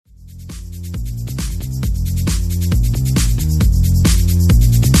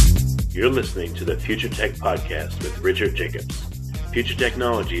You're listening to the Future Tech Podcast with Richard Jacobs. Future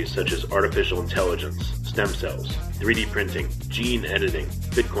technologies such as artificial intelligence, stem cells, 3D printing, gene editing,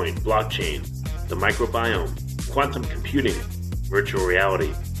 Bitcoin, blockchain, the microbiome, quantum computing, virtual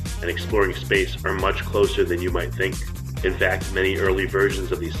reality, and exploring space are much closer than you might think. In fact, many early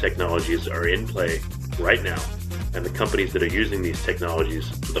versions of these technologies are in play right now, and the companies that are using these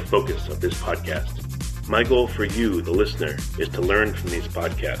technologies are the focus of this podcast. My goal for you, the listener, is to learn from these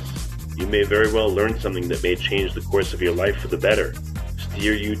podcasts. You may very well learn something that may change the course of your life for the better,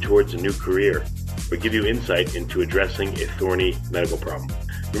 steer you towards a new career, or give you insight into addressing a thorny medical problem.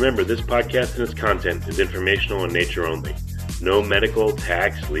 Remember, this podcast and its content is informational in nature only. No medical,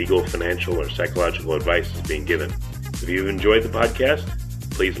 tax, legal, financial, or psychological advice is being given. If you've enjoyed the podcast,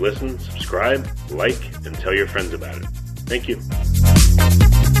 please listen, subscribe, like, and tell your friends about it. Thank you.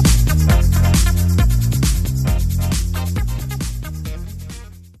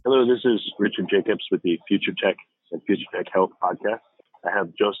 Hello, this is Richard Jacobs with the Future Tech and Future Tech Health podcast. I have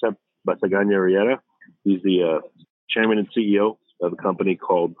Josep Basaganya-Riera. He's the chairman and CEO of a company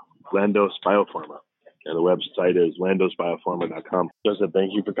called Landos Biopharma, and the website is landosbiopharma.com. Josep,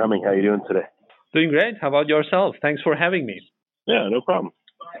 thank you for coming. How are you doing today? Doing great. How about yourself? Thanks for having me. Yeah, no problem.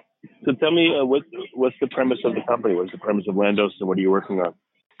 So tell me, what's the premise of the company? What's the premise of Landos, and what are you working on?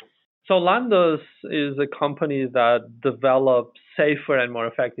 So Landos is a company that develops safer and more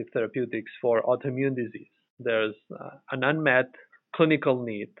effective therapeutics for autoimmune disease. There's an unmet clinical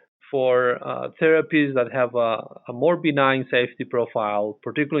need for therapies that have a more benign safety profile,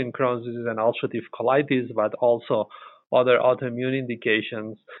 particularly in Crohn's disease and ulcerative colitis, but also other autoimmune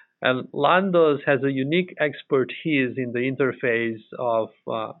indications. And Landos has a unique expertise in the interface of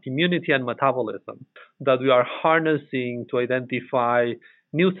immunity and metabolism that we are harnessing to identify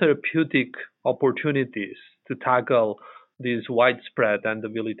new therapeutic opportunities to tackle these widespread and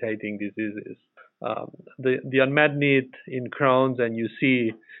debilitating diseases. The unmet need in Crohn's and UC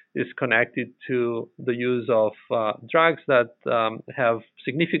is connected to the use of drugs that have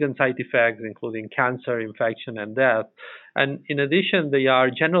significant side effects, including cancer, infection, and death. And in addition, they are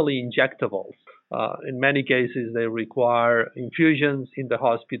generally injectables. In many cases, they require infusions in the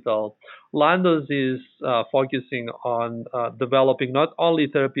hospital. Landos is focusing on developing not only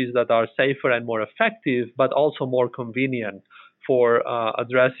therapies that are safer and more effective, but also more convenient for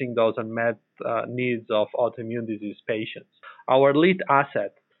addressing those unmet needs of autoimmune disease patients. Our lead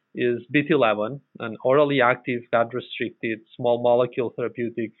asset is BT11, an orally active, gut-restricted, small molecule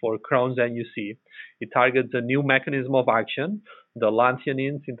therapeutic for Crohn's and UC. It targets a new mechanism of action, the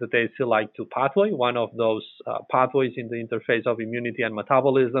lanthionine synthetase like-2 pathway, one of those pathways in the interface of immunity and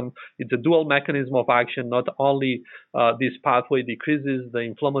metabolism. It's a dual mechanism of action. Not only this pathway decreases the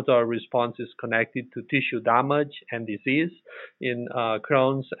inflammatory responses connected to tissue damage and disease in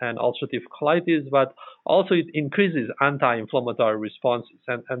Crohn's and ulcerative colitis, but also it increases anti-inflammatory responses.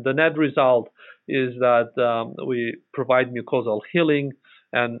 And the net result is that we provide mucosal healing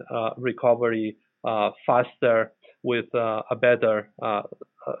and recovery faster with a better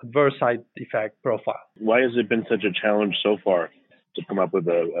adverse side effect profile. Why has it been such a challenge so far to come up with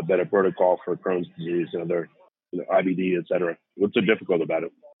a better protocol for Crohn's disease and other IBD, et cetera? What's so difficult about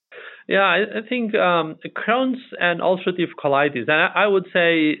it? Yeah, I think Crohn's and ulcerative colitis, and I would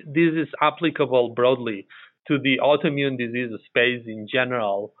say this is applicable broadly to the autoimmune disease space in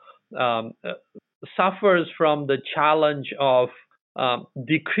general, suffers from the challenge of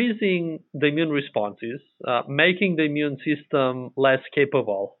decreasing the immune responses, making the immune system less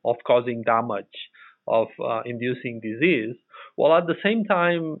capable of causing damage, of inducing disease, while at the same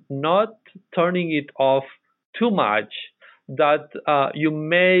time not turning it off too much that you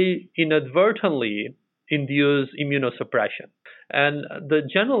may inadvertently induce immunosuppression. And the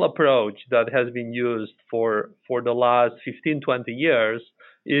general approach that has been used for the last 15, 20 years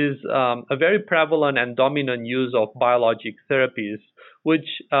is a very prevalent and dominant use of biologic therapies, which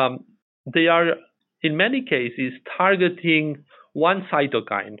they are in many cases targeting one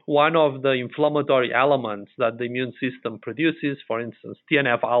cytokine, one of the inflammatory elements that the immune system produces. For instance,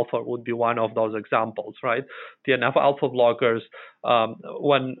 TNF-alpha would be one of those examples, right? TNF-alpha blockers,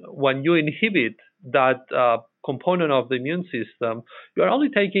 when you inhibit that component of the immune system, you are only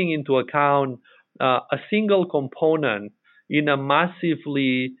taking into account a single component in a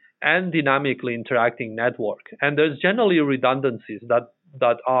massively and dynamically interacting network. And there's generally redundancies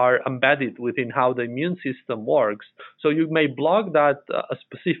that are embedded within how the immune system works. So you may block that a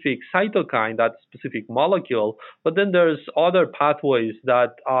specific cytokine, that specific molecule, but then there's other pathways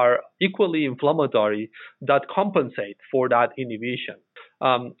that are equally inflammatory that compensate for that inhibition.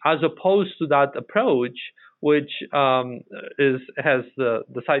 As opposed to that approach, which has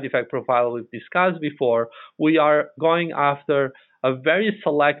the side effect profile we've discussed before. We are going after a very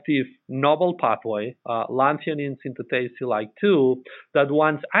selective novel pathway, lanthionine synthetase like 2, that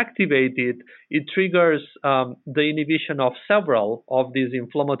once activated, it triggers the inhibition of several of these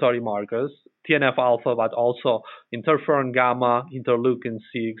inflammatory markers, TNF alpha, but also interferon gamma, interleukin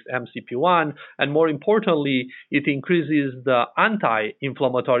 6, MCP1, and more importantly, it increases the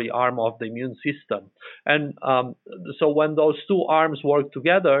anti-inflammatory arm of the immune system. And so when those two arms work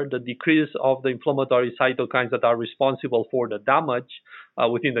together, the decrease of the inflammatory cytokines that are responsible for the damage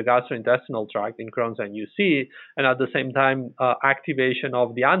within the gastrointestinal tract in Crohn's and UC, and at the same time, activation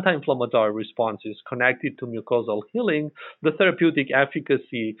of the anti-inflammatory responses connected to mucosal healing, the therapeutic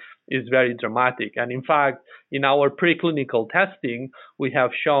efficacy is very dramatic. And in fact, in our preclinical testing, we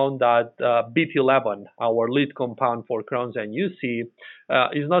have shown that BT11, our lead compound for Crohn's and UC,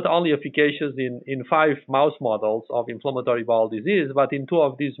 is not only efficacious in 5 mouse models of inflammatory bowel disease, but in 2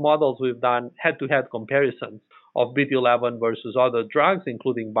 of these models, we've done head-to-head comparisons of BT11 versus other drugs,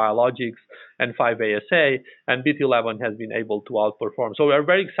 including biologics and 5-ASA, and BT11 has been able to outperform. So we're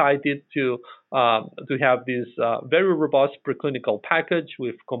very excited to have this very robust preclinical package.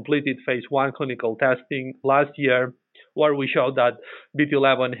 We've completed phase 1 clinical testing last year, where we showed that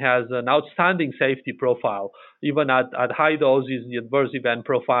BT11 has an outstanding safety profile. Even at high doses, the adverse event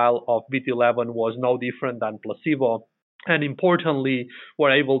profile of BT11 was no different than placebo. And importantly,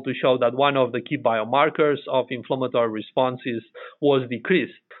 we're able to show that one of the key biomarkers of inflammatory responses was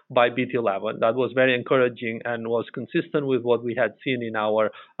decreased by BT11. That was very encouraging and was consistent with what we had seen in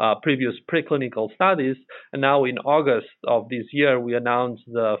our previous preclinical studies. And now in August of this year, we announced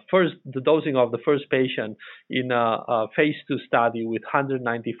the dosing of the first patient in a phase 2 study with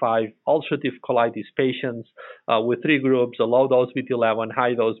 195 ulcerative colitis patients with 3 groups: a low dose BT11,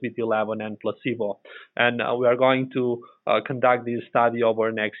 high dose BT11, and placebo. And we are going to conduct this study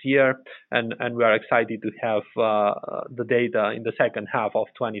over next year, and we are excited to have the data in the second half of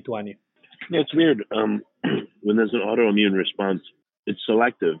 2020. Yeah, it's weird. When there's an autoimmune response, it's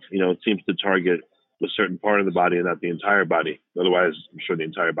selective. It seems to target a certain part of the body and not the entire body. Otherwise, I'm sure the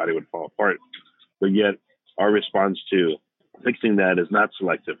entire body would fall apart. But yet, our response to fixing that is not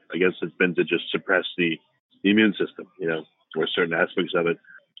selective. I guess it's been to just suppress the immune system, or certain aspects of it.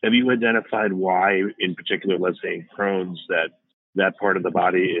 Have you identified why, in particular, let's say in Crohn's, that part of the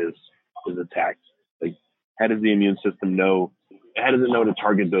body is attacked? Like, how does the immune system know? How does it know to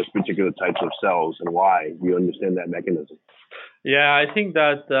target those particular types of cells, and why? Do you understand that mechanism? Yeah, I think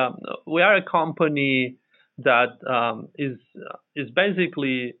that we are a company that is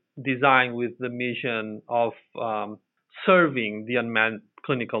basically designed with the mission of serving the unmet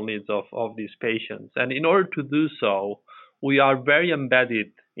clinical needs of these patients. And in order to do so, we are very embedded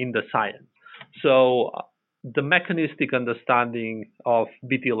in the science. So the mechanistic understanding of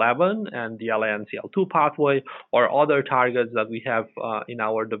BT11 and the LANCL2 pathway or other targets that we have in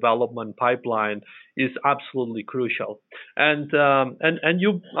our development pipeline is absolutely crucial. And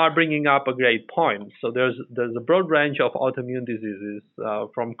you are bringing up a great point. So there's a broad range of autoimmune diseases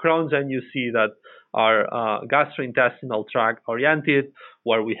from Crohn's and UC that are gastrointestinal tract oriented,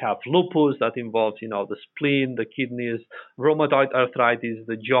 where we have lupus that involves, the spleen, the kidneys, rheumatoid arthritis,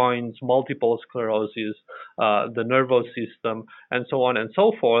 the joints, multiple sclerosis, the nervous system, and so on and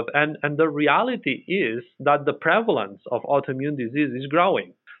so forth. And the reality is that the prevalence of autoimmune disease is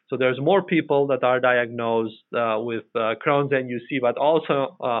growing. So there's more people that are diagnosed with Crohn's and UC, but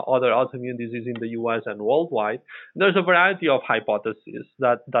also other autoimmune disease in the U.S. and worldwide. There's a variety of hypotheses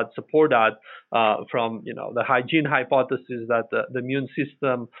that support that, from the hygiene hypothesis that the immune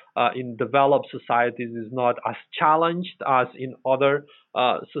system in developed societies is not as challenged as in other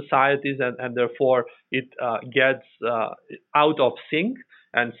societies, and therefore it gets out of sync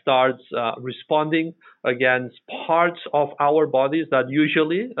and starts responding against parts of our bodies that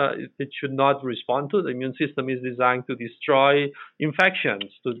usually it should not respond to. The immune system is designed to destroy infections,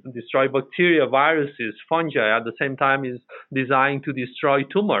 to destroy bacteria, viruses, fungi. At the same time, is designed to destroy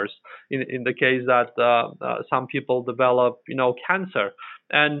tumors in the case that some people develop, cancer.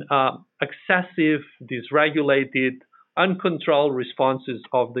 And excessive, dysregulated, uncontrolled responses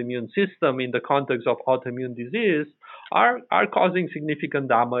of the immune system in the context of autoimmune disease are causing significant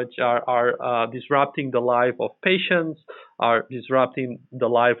damage, are disrupting the life of patients, are disrupting the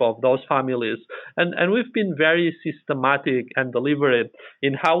life of those families. And we've been very systematic and deliberate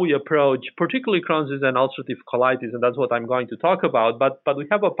in how we approach, particularly Crohn's disease and ulcerative colitis, and that's what I'm going to talk about. But we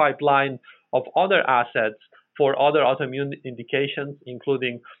have a pipeline of other assets for other autoimmune indications,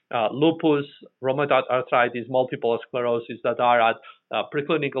 including lupus, rheumatoid arthritis, multiple sclerosis that are at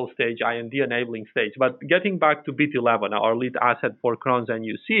preclinical stage, IND enabling stage. But getting back to BT11, our lead asset for Crohn's and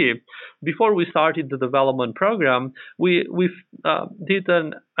UC, before we started the development program, we did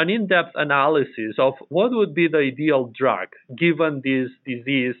an in-depth analysis of what would be the ideal drug given this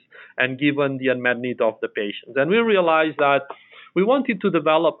disease and given the unmet need of the patients. And we realized that we wanted to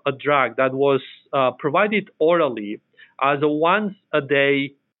develop a drug that was provided orally as a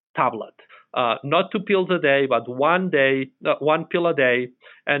once-a-day tablet. Not 2 pills a day, but 1 pill a day.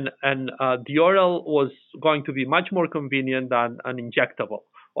 And the oral was going to be much more convenient than an injectable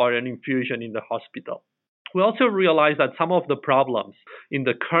or an infusion in the hospital. We also realized that some of the problems in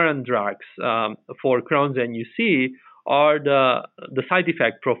the current drugs for Crohn's and UC are the side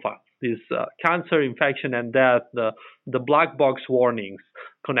effect profile. This cancer, infection, and death, the black box warnings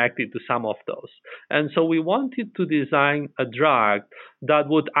connected to some of those. And so we wanted to design a drug that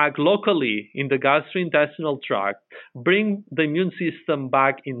would act locally in the gastrointestinal tract, bring the immune system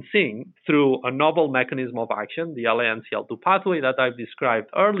back in sync through a novel mechanism of action, the LANCL2 pathway that I've described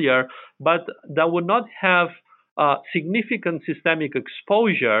earlier, but that would not have significant systemic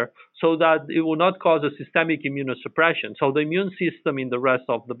exposure so that it will not cause a systemic immunosuppression. So the immune system in the rest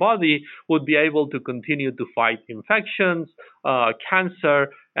of the body would be able to continue to fight infections, cancer,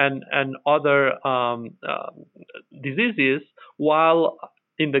 and other diseases, while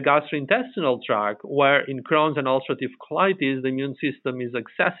in the gastrointestinal tract, where in Crohn's and ulcerative colitis, the immune system is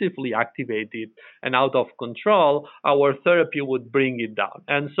excessively activated and out of control, our therapy would bring it down.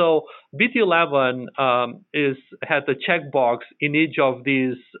 And so BT11 has a checkbox in each of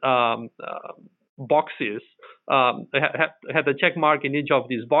these boxes, had a check mark in each of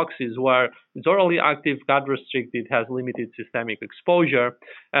these boxes where it's orally active, gut restricted, has limited systemic exposure,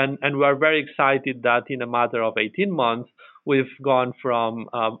 and we're very excited that in a matter of 18 months, we've gone from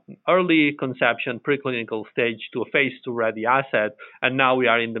early conception, preclinical stage, to a phase 2 ready asset, and now we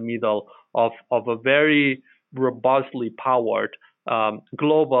are in the middle of a very robustly powered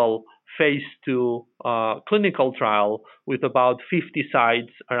global phase 2 clinical trial with about 50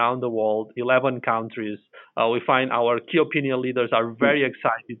 sites around the world, 11 countries. We find our key opinion leaders are very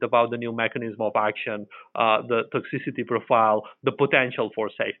excited about the new mechanism of action, the toxicity profile, the potential for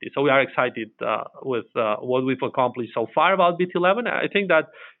safety. So we are excited with what we've accomplished so far about BT11. I think that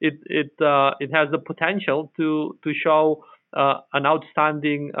it has the potential to show an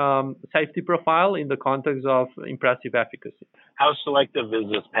outstanding safety profile in the context of impressive efficacy. How selective is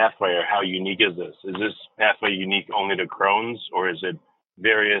this pathway, or how unique is this? Is this pathway unique only to Crohn's, or is it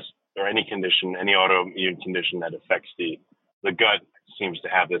various or any condition, any autoimmune condition that affects the gut seems to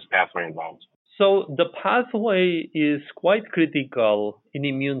have this pathway involved? So the pathway is quite critical in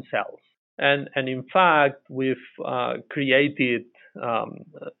immune cells, and in fact, we've created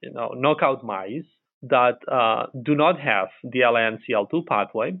knockout mice that do not have the LANCL2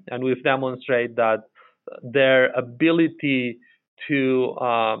 pathway, and we've demonstrated that their ability to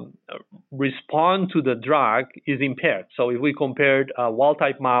respond to the drug is impaired. So if we compared a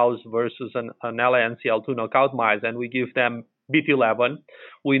wild-type mouse versus an LANCL2 knockout mouse, and we give them BT11,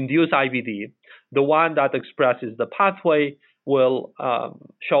 we induce IBD, the one that expresses the pathway will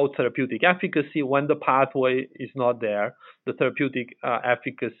show therapeutic efficacy. When the pathway is not there, the therapeutic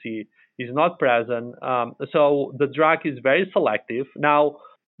efficacy is not present. So the drug is very selective. Now,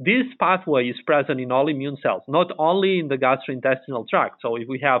 this pathway is present in all immune cells, not only in the gastrointestinal tract. So if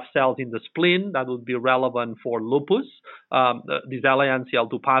we have cells in the spleen, that would be relevant for lupus. This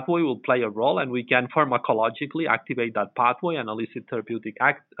LANCL2 pathway will play a role, and we can pharmacologically activate that pathway and elicit therapeutic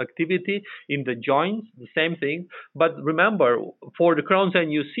activity. In the joints, the same thing. But remember, for the Crohn's and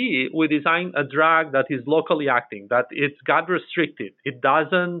UC, we designed a drug that is locally acting, that it's gut restricted. It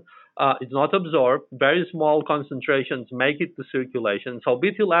doesn't it's not absorbed. Very small concentrations make it to circulation. So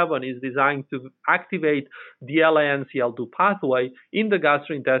BT11 is designed to activate the LANCL2 pathway in the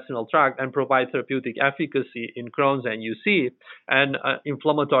gastrointestinal tract and provide therapeutic efficacy in Crohn's and UC and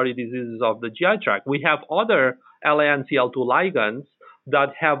inflammatory diseases of the GI tract. We have other LANCL2 ligands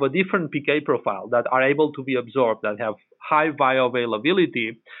that have a different PK profile, that are able to be absorbed, that have high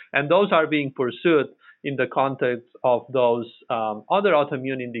bioavailability, and those are being pursued in the context of those other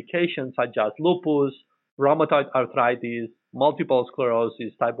autoimmune indications such as lupus, rheumatoid arthritis, multiple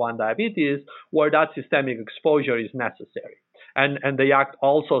sclerosis, type 1 diabetes, where that systemic exposure is necessary. And they act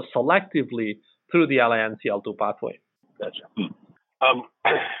also selectively through the LANCL2 pathway. Gotcha.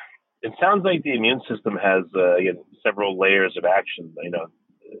 It sounds like the immune system has several layers of action.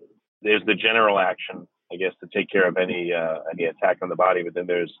 There's the general action, I guess, to take care of any attack on the body, but then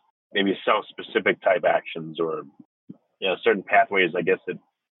there's maybe cell-specific type actions or certain pathways, I guess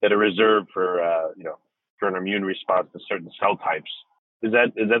that are reserved for for an immune response to certain cell types. Is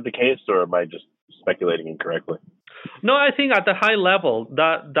that the case, or am I just speculating incorrectly? No, I think at the high level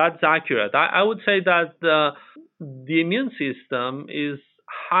that's accurate. I would say that the immune system is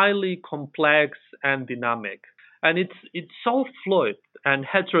highly complex and dynamic, and it's so fluid and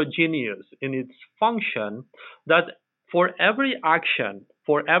heterogeneous in its function that for every action,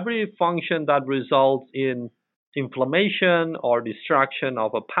 for every function that results in inflammation or destruction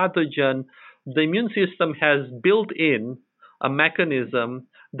of a pathogen, the immune system has built in a mechanism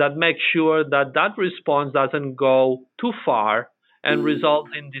that makes sure that that response doesn't go too far and results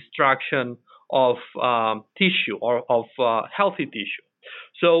in destruction of tissue or of healthy tissue.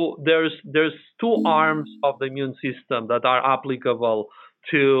 So there's two arms of the immune system that are applicable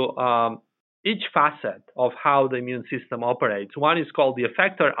to each facet of how the immune system operates. One is called the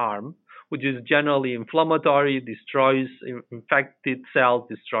effector arm, which is generally inflammatory, destroys infected cells,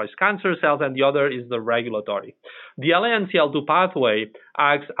 destroys cancer cells, and the other is the regulatory. The LANCL2 pathway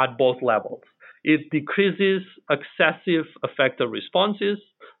acts at both levels. It decreases excessive effector responses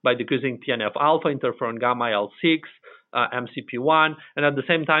by decreasing TNF alpha, interferon gamma, IL-6, MCP1, and at the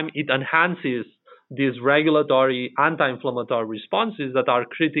same time, it enhances these regulatory anti-inflammatory responses that are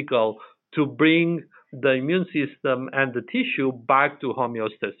critical to bring the immune system and the tissue back to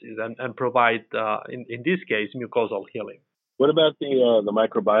homeostasis and provide, in this case, mucosal healing. What about the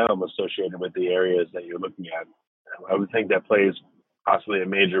microbiome associated with the areas that you're looking at? I would think that plays possibly a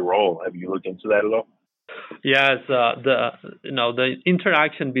major role. Have you looked into that at all? Yes, the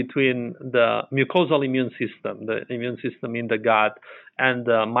interaction between the mucosal immune system, the immune system in the gut, and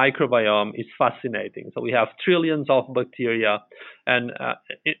the microbiome is fascinating. So we have trillions of bacteria, and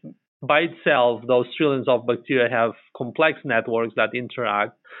by itself, those trillions of bacteria have complex networks that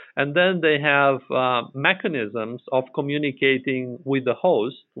interact, and then they have mechanisms of communicating with the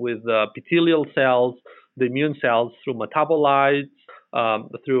host, with the epithelial cells, the immune cells, through metabolites,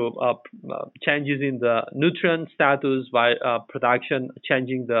 through changes in the nutrient status by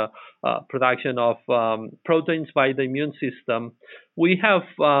changing the production of proteins by the immune system. We have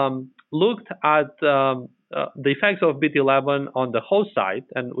looked at the effects of BT11 on the host site,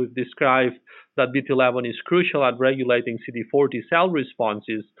 and we've described that BT11 is crucial at regulating CD40 cell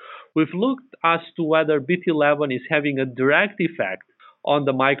responses. We've looked as to whether BT11 is having a direct effect on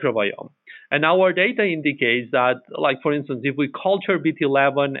the microbiome. And our data indicates that, like for instance, if we culture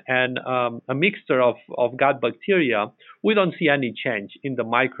BT11 and a mixture of gut bacteria, we don't see any change in the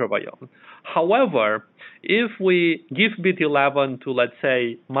microbiome. However, if we give BT11 to, let's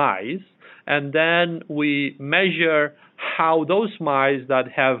say, mice, and then we measure how those mice that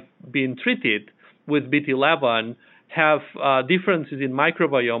have been treated with BT11 have differences in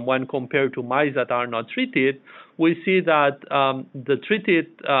microbiome when compared to mice that are not treated, we see that the treated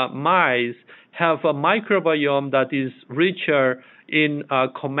mice have a microbiome that is richer in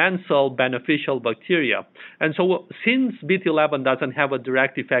commensal beneficial bacteria. And so since BT11 doesn't have a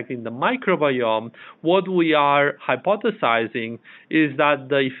direct effect in the microbiome, what we are hypothesizing is that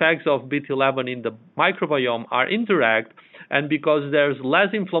the effects of BT11 in the microbiome are indirect, and because there's less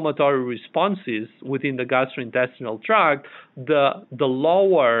inflammatory responses within the gastrointestinal tract, the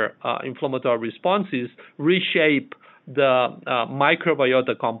lower inflammatory responses reshape the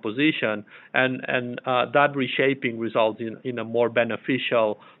microbiota composition, and that reshaping results in a more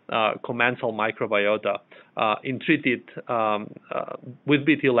beneficial commensal microbiota in treated with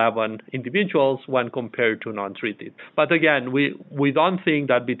BT11 individuals when compared to non-treated. But again, we don't think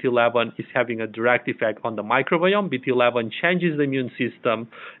that BT11 is having a direct effect on the microbiome. BT11 changes the immune system,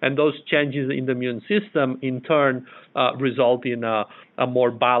 and those changes in the immune system in turn result in a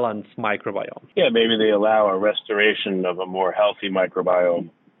more balanced microbiome. Yeah, maybe they allow a restoration of a more healthy microbiome,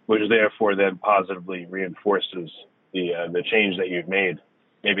 which therefore then positively reinforces the change that you've made.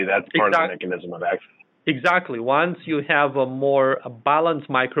 Maybe that's part of the mechanism of action. Exactly. Once you have a more balanced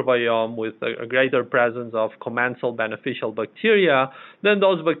microbiome with a greater presence of commensal beneficial bacteria, then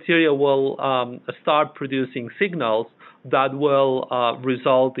those bacteria will start producing signals that will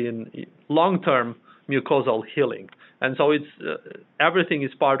result in long-term mucosal healing. And so it's everything is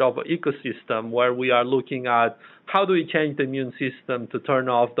part of an ecosystem where we are looking at how do we change the immune system to turn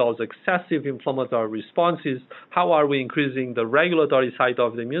off those excessive inflammatory responses, how are we increasing the regulatory side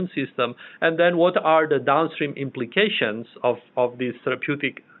of the immune system, and then what are the downstream implications of these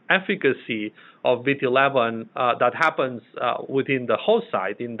therapeutic efficacy of BT11 that happens within the host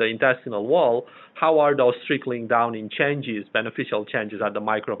site in the intestinal wall, how are those trickling down in changes, beneficial changes at the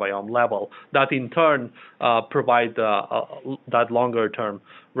microbiome level that in turn provide that longer-term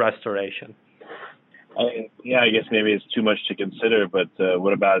restoration? I guess maybe it's too much to consider, but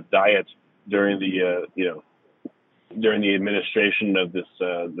what about diet during the during the administration of this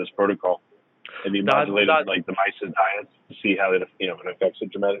protocol? Have you modulated like the mice's diet to see how it it affects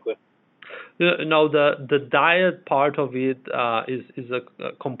it dramatically? No, the diet part of it is a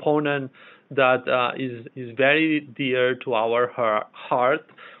component that is very dear to our heart.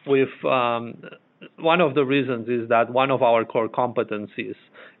 With one of the reasons is that one of our core competencies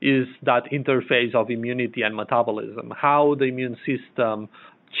is that interface of immunity and metabolism, how the immune system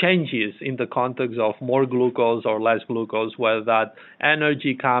changes in the context of more glucose or less glucose, whether that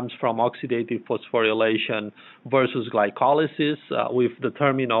energy comes from oxidative phosphorylation versus glycolysis. We've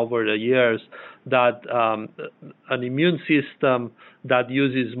determined over the years that an immune system that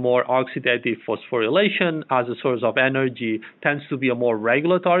uses more oxidative phosphorylation as a source of energy tends to be a more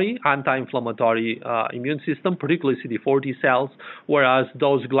regulatory, anti-inflammatory immune system, particularly CD4 T cells, whereas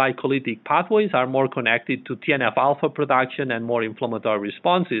those glycolytic pathways are more connected to TNF-alpha production and more inflammatory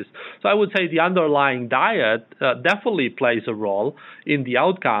responses. So I would say the underlying diet definitely plays a role in the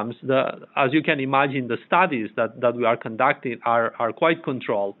outcomes. As you can imagine, the studies that we are conducting are quite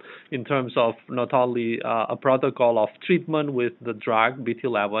controlled in terms of not only a protocol of treatment with the drug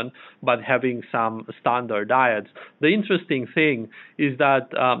BT11, but having some standard diets. The interesting thing is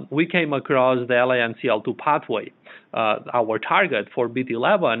that we came across the LANCL2 pathway, our target for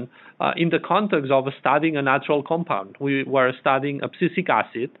BT11, in the context of studying a natural compound. We were studying abscisic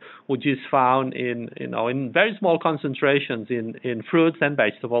acid, which is found in very small concentrations in fruits and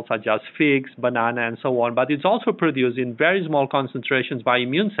vegetables such as figs, banana, and so on. But it's also produced in very small concentrations by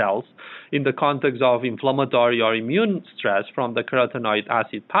immune cells in the context of inflammatory or immune stress from the carotenoid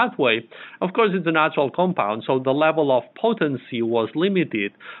acid pathway. Of course, it's a natural compound, so the level of potency was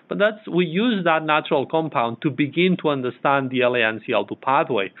limited. But we used that natural compound to begin to understand the LANCL2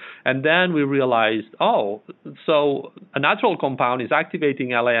 pathway. And then we realized, so a natural compound is activating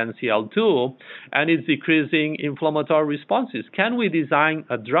LANCL2 and it's decreasing inflammatory responses. Can we design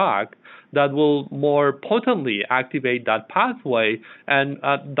a drug that will more potently activate that pathway and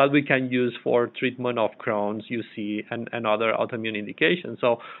that we can use for treatment of Crohn's, UC, and other autoimmune indications?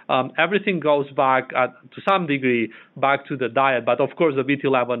 So everything goes back, to some degree, back to the diet. But of course, the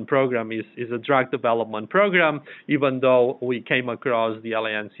BT11 program is a drug development program, even though we came across the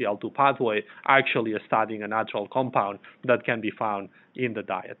LANCL2 pathway, actually studying a natural compound that can be found in the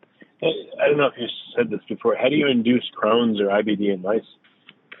diet. I don't know if you said this before. How do you induce Crohn's or IBD in mice?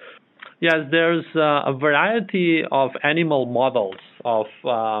 Yes, there's a variety of animal models of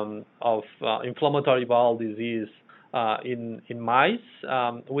inflammatory bowel disease in mice.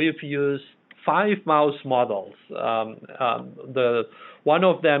 We've used 5 mouse models. One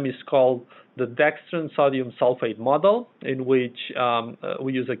of them is called the dextran sodium sulfate model, in which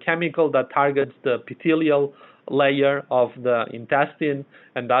we use a chemical that targets the epithelial layer of the intestine,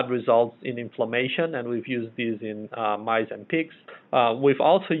 and that results in inflammation, and we've used these in mice and pigs. We've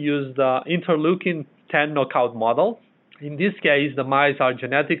also used the interleukin-10 knockout model. In this case, the mice are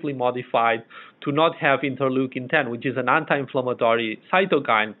genetically modified to not have interleukin-10, which is an anti-inflammatory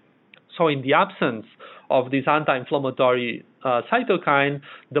cytokine. So in the absence of this anti-inflammatory cytokine,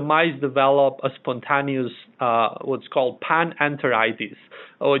 the mice develop a spontaneous, what's called panenteritis,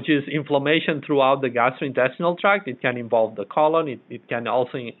 which is inflammation throughout the gastrointestinal tract. It can involve the colon. It can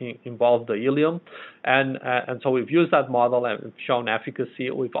also involve the ileum. And so we've used that model and shown efficacy.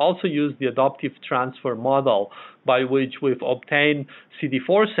 We've also used the adoptive transfer model, by which we've obtained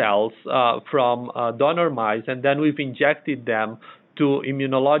CD4 cells from donor mice, and then we've injected them to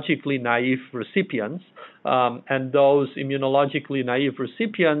immunologically naive recipients, and those immunologically naive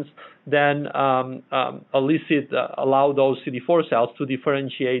recipients then allow those CD4 cells to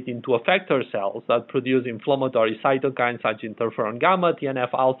differentiate into effector cells that produce inflammatory cytokines such as interferon gamma,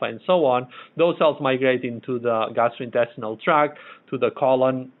 TNF-alpha, and so on. Those cells migrate into the gastrointestinal tract, to the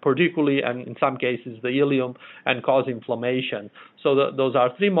colon particularly, and in some cases the ileum, and cause inflammation. So those are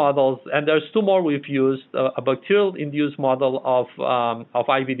 3 models, and there's 2 more we've used, a bacterial-induced model of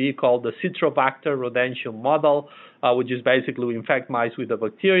IBD called the Citrobacter rodentium model, which is basically we infect mice with the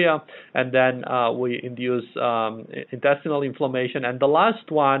bacteria, and then we induce intestinal inflammation. And the last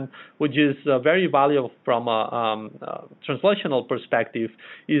one, which is very valuable from a translational perspective,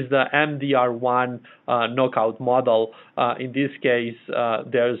 is the MDR1 knockout model. In this case,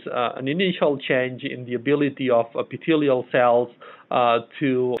 there's an initial change in the ability of epithelial cells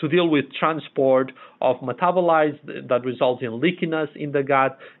to deal with transport of metabolites that results in leakiness in the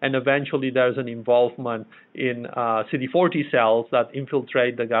gut, and eventually there's an involvement in CD40 cells that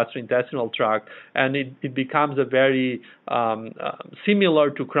infiltrate the gastrointestinal tract, and it becomes a very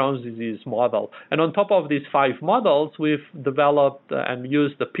similar to Crohn's disease model. And on top of these 5 models, we've developed and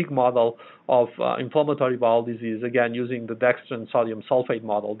used the pig model of inflammatory bowel disease, again using the dextran sodium sulfate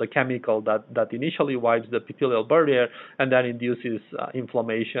model, the chemical that initially wipes the epithelial barrier and then induces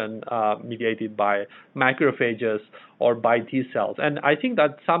inflammation mediated by macrophages or by T cells. And I think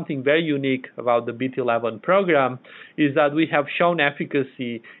that something very unique about the BT11 program is that we have shown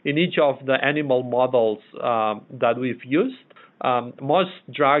efficacy in each of the animal models that we've used. Most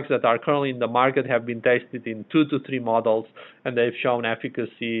drugs that are currently in the market have been tested in 2 to 3 models, and they've shown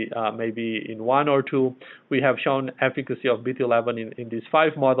efficacy maybe in 1 or 2. We have shown efficacy of BT11 in these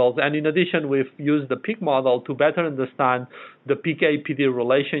 5 models, and in addition, we've used the pig model to better understand the PK-PD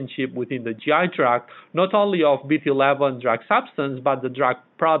relationship within the GI tract, not only of BT11 drug substance, but the drug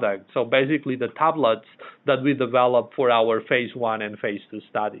product, so basically the tablets that we developed for our phase 1 and phase 2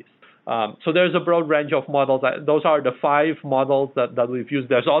 studies. So there's a broad range of models. Those are the 5 models that we've used.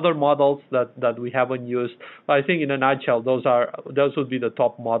 There's other models that we haven't used. But I think in a nutshell, those would be the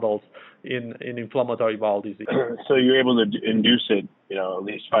top models in inflammatory bowel disease. So you're able to induce it, at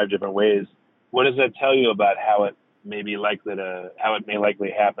least 5 different ways. What does that tell you about how it may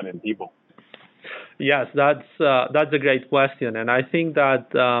likely happen in people? Yes, that's a great question, and I think that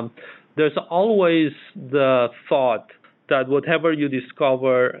there's always the thought that whatever you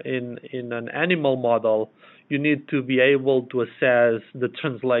discover in an animal model, you need to be able to assess the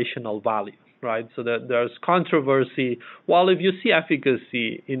translational value, right? So that there's controversy. Well, if you see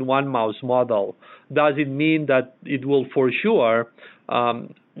efficacy in one mouse model, does it mean that it will for sure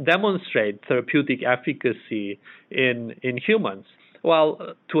demonstrate therapeutic efficacy in humans?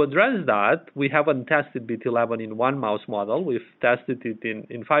 Well, to address that, we haven't tested BT11 in one mouse model. We've tested it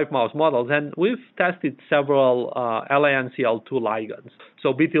in 5 mouse models, and we've tested several LANCL2 ligands.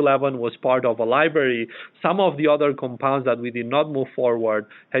 So BT11 was part of a library. Some of the other compounds that we did not move forward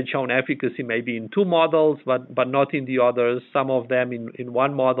had shown efficacy maybe in 2 models, but not in the others, some of them in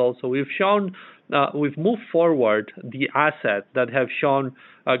 1 model. So we've moved forward the asset that have shown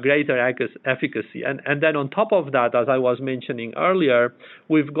greater efficacy. And then on top of that, as I was mentioning earlier,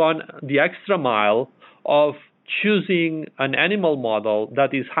 we've gone the extra mile of choosing an animal model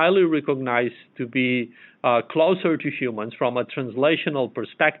that is highly recognized to be closer to humans from a translational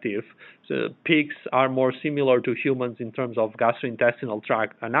perspective. So pigs are more similar to humans in terms of gastrointestinal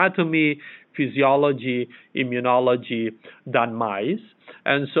tract anatomy, physiology, immunology than mice.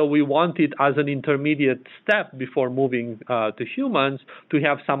 And so we want it as an intermediate step before moving to humans to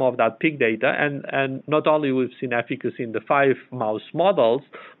have some of that pig data. And not only we've seen efficacy in the 5 mouse models,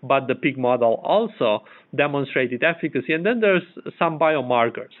 but the pig model also demonstrated efficacy. And then there's some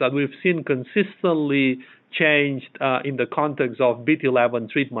biomarkers that we've seen consistently changed in the context of BT11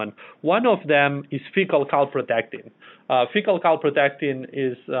 treatment. One of them is fecal calprotectin. Fecal calprotectin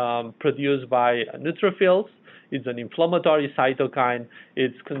is produced by neutrophils. It's an inflammatory cytokine.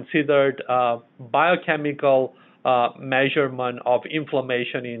 It's considered a biochemical measurement of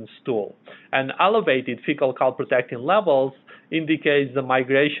inflammation in stool. And elevated fecal calprotectin levels indicates the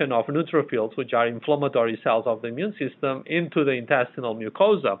migration of neutrophils, which are inflammatory cells of the immune system, into the intestinal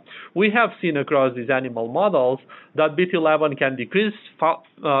mucosa. We have seen across these animal models that BT11 can decrease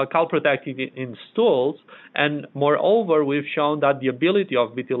calprotectin in stools, and moreover, we've shown that the ability of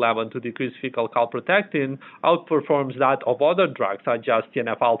BT11 to decrease fecal calprotectin outperforms that of other drugs, such as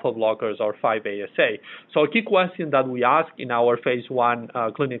TNF-alpha blockers or 5-ASA. So a key question that we asked in our phase 1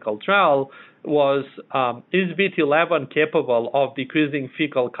 clinical trial was, is BT11 capable of decreasing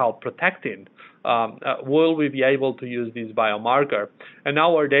fecal calprotectin? Will we be able to use this biomarker? And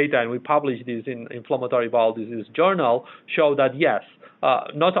our data, and we published this in Inflammatory Bowel Disease Journal, show that yes,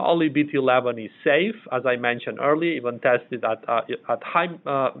 not only BT11 is safe, as I mentioned earlier, even tested at high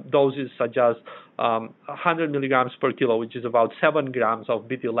doses such as 100 milligrams per kilo, which is about 7 grams of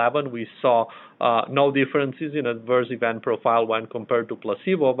BT11. We saw no differences in adverse event profile when compared to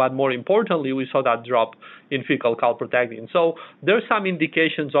placebo, but more importantly, we saw that drop in fecal calprotectin. So there's some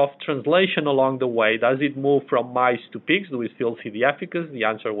indications of translation along the way. Does it move from mice to pigs? Do we still see the efficacy? The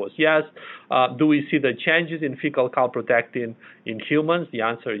answer was yes. Do we see the changes in fecal calprotectin in humans? The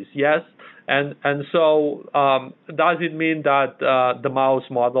answer is yes. And so does it mean that the mouse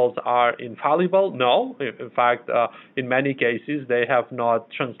models are infallible? model? No. In fact, in many cases, they have not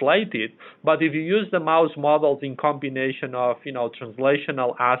translated. But if you use the mouse models in combination of,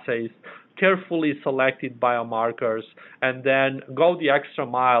 translational assays, carefully selected biomarkers, and then go the extra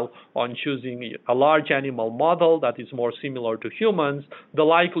mile on choosing a large animal model that is more similar to humans, the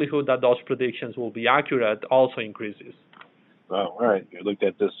likelihood that those predictions will be accurate also increases. Wow, all right. You looked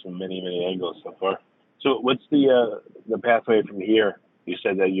at this from many, many angles so far. So what's the pathway from here? You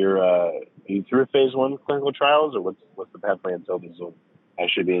said that you're through phase 1 clinical trials, or what's the pathway until this will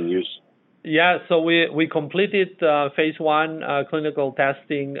actually be in use? Yeah, so we completed phase 1 clinical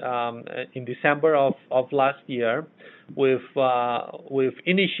testing in December of last year. We've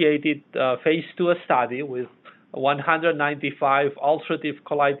initiated phase 2 study with 195 ulcerative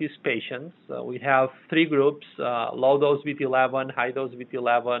colitis patients. We have 3 groups: low dose VT11, high dose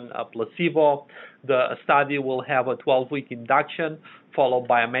VT11, placebo. The study will have a 12-week induction followed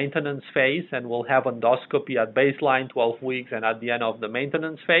by a maintenance phase, and we'll have endoscopy at baseline, 12 weeks, and at the end of the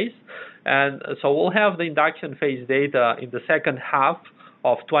maintenance phase. And so we'll have the induction phase data in the second half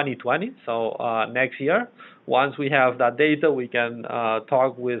of 2020, so next year. Once we have that data, we can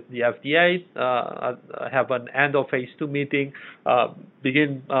talk with the FDA, have an end of phase 2 meeting,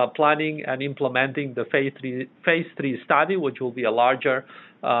 begin planning and implementing the phase 3 study, which will be a larger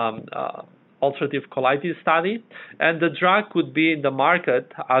ulcerative colitis study, and the drug could be in the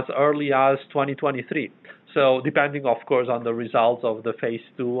market as early as 2023. So depending, of course, on the results of the phase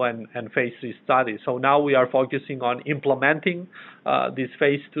 2 and phase 3 study. So now we are focusing on implementing this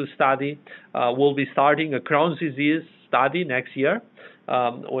phase 2 study. We'll be starting a Crohn's disease study next year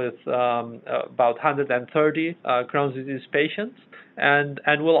with about 130 Crohn's disease patients. And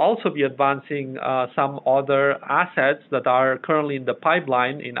we'll also be advancing some other assets that are currently in the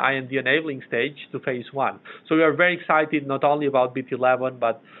pipeline in IND enabling stage to phase 1. So we are very excited not only about BT11,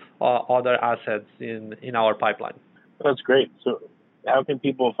 but other assets in our pipeline. That's great. So how can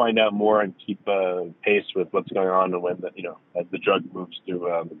people find out more and keep pace with what's going on and when as the drug moves through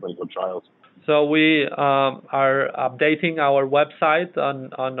the clinical trials? So we are updating our website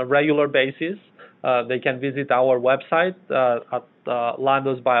on a regular basis. They can visit our website at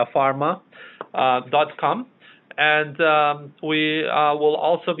landosbiopharma.com. And we will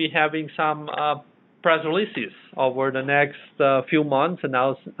also be having some press releases over the next few months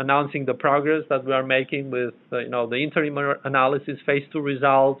announcing the progress that we are making with the interim analysis phase 2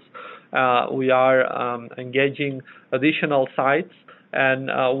 results. We are engaging additional sites,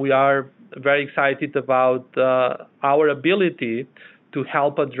 and we are very excited about our ability to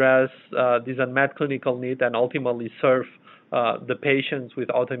help address this unmet clinical need and ultimately serve the patients with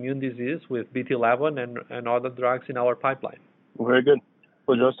autoimmune disease with BT11 and other drugs in our pipeline. Very good.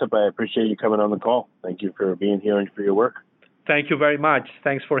 Well, Joseph, I appreciate you coming on the call. Thank you for being here and for your work. Thank you very much.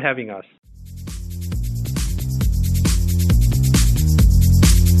 Thanks for having us.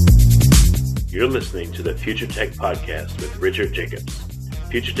 You're listening to the Future Tech Podcast with Richard Jacobs.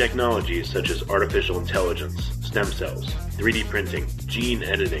 Future technologies such as artificial intelligence, stem cells, 3D printing, gene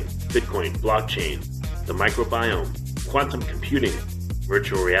editing, Bitcoin, blockchain, the microbiome, quantum computing,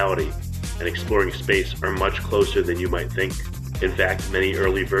 virtual reality, and exploring space are much closer than you might think. In fact, many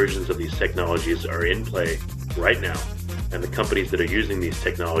early versions of these technologies are in play right now, and the companies that are using these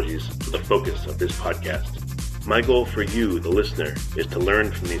technologies are the focus of this podcast. My goal for you, the listener, is to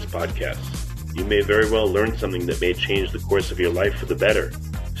learn from these podcasts. You may very well learn something that may change the course of your life for the better,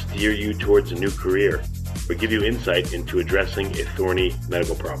 steer you towards a new career, or give you insight into addressing a thorny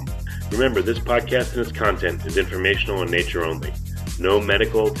medical problem. Remember, this podcast and its content is informational in nature only. No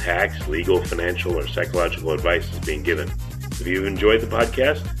medical, tax, legal, financial, or psychological advice is being given. If you've enjoyed the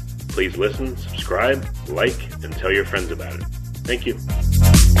podcast, please listen, subscribe, like, and tell your friends about it. Thank you.